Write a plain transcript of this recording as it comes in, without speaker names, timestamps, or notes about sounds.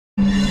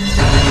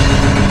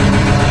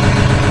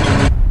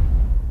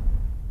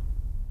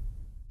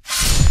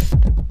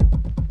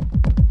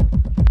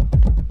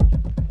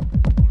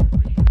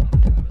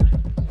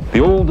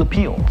old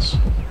appeals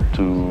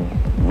to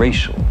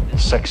racial,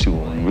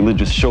 sexual, and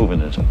religious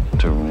chauvinism,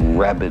 to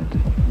rabid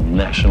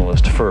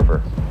nationalist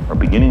fervor, are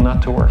beginning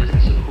not to work.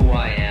 Business of who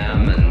I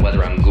am and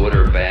whether I'm good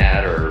or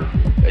bad or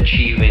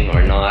achieving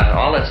or not,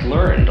 all that's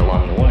learned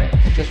along the way.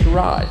 Just a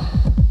ride.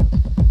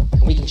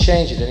 And we can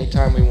change it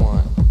anytime we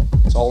want.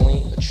 It's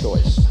only a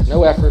choice.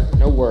 No effort,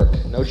 no work,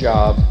 no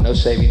job, no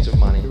savings of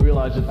money. I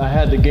realized that I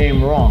had the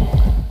game wrong.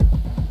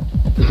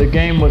 That the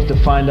game was to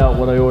find out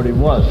what I already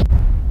was.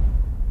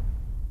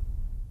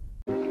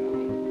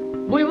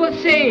 We were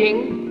saying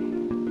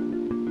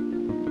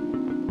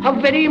how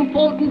very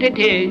important it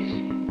is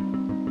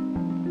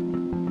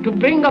to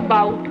bring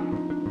about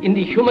in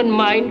the human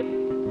mind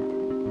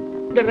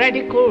the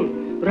radical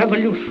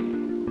revolution.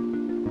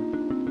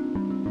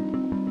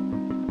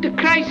 The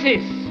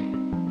crisis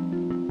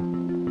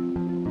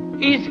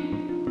is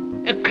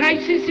a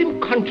crisis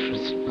in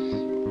consciousness,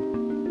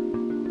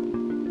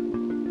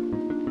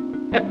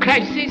 a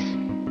crisis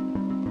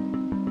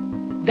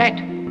that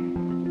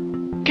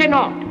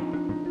cannot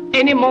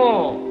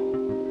anymore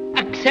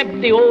accept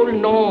the old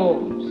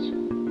norms,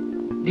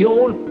 the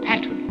old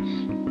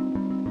patterns,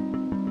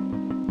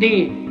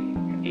 the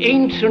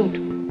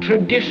ancient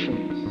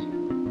traditions.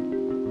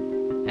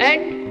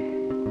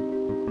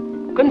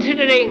 And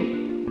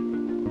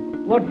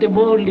considering what the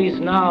world is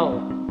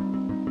now,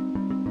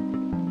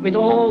 with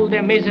all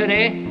the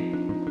misery,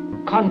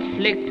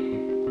 conflict,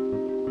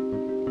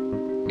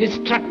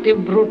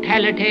 destructive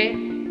brutality,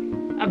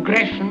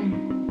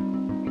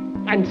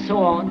 aggression, and so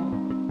on,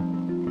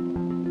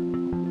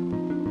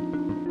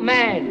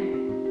 man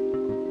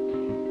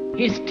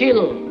is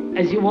still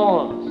as he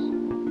was.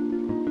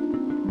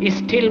 He's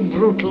still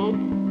brutal,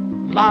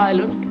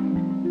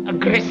 violent,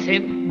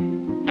 aggressive,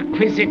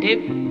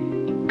 acquisitive,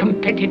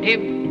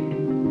 competitive,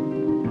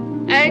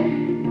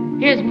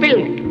 and he has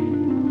built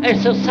a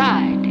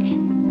society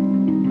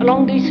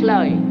along these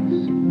lines.